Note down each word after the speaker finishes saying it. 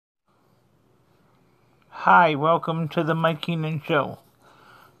Hi, welcome to the Mike Keenan Show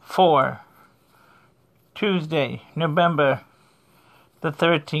for Tuesday, November the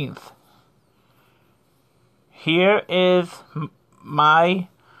 13th. Here is my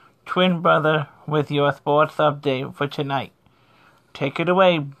twin brother with your sports update for tonight. Take it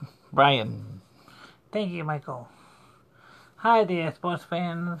away, Brian. Thank you, Michael. Hi there, sports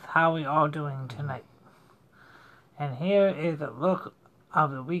fans. How are we all doing tonight? And here is a look of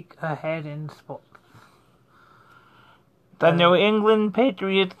the week ahead in sports. The New England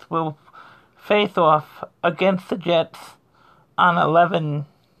Patriots will face off against the Jets on 11/25,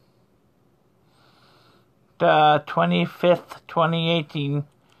 2018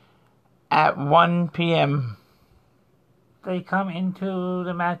 at 1 p.m. They come into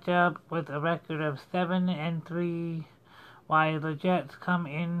the matchup with a record of 7-3, while the Jets come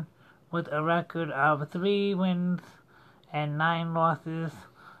in with a record of 3 wins and 9 losses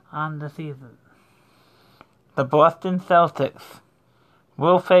on the season. The Boston Celtics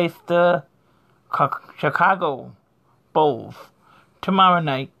will face the Chicago Bulls tomorrow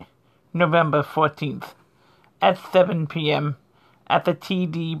night, November 14th, at 7 p.m. at the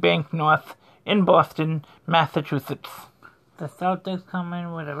TD Bank North in Boston, Massachusetts. The Celtics come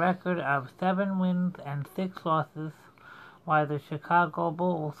in with a record of 7 wins and 6 losses, while the Chicago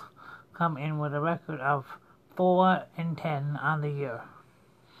Bulls come in with a record of 4-10 on the year.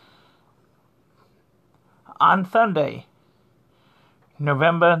 On Sunday,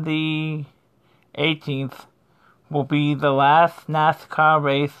 November the 18th, will be the last NASCAR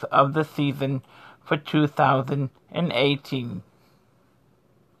race of the season for 2018.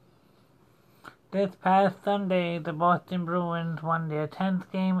 This past Sunday, the Boston Bruins won their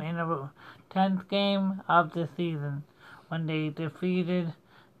 10th game of the season when they defeated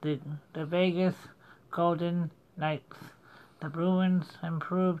the Vegas Golden Knights. The Bruins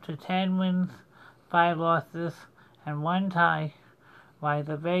improved to 10 wins, 5 losses, and 1 tie, while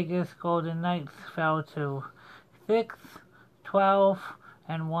the Vegas Golden Knights fell to 6-12-1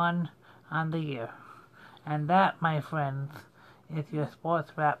 on the year. And that, my friends, is your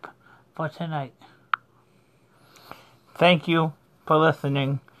sports wrap for tonight. Thank you for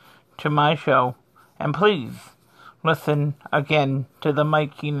listening to my show, and please listen again to the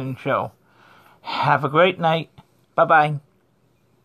Mike Keenan Show. Have a great night. Bye-bye.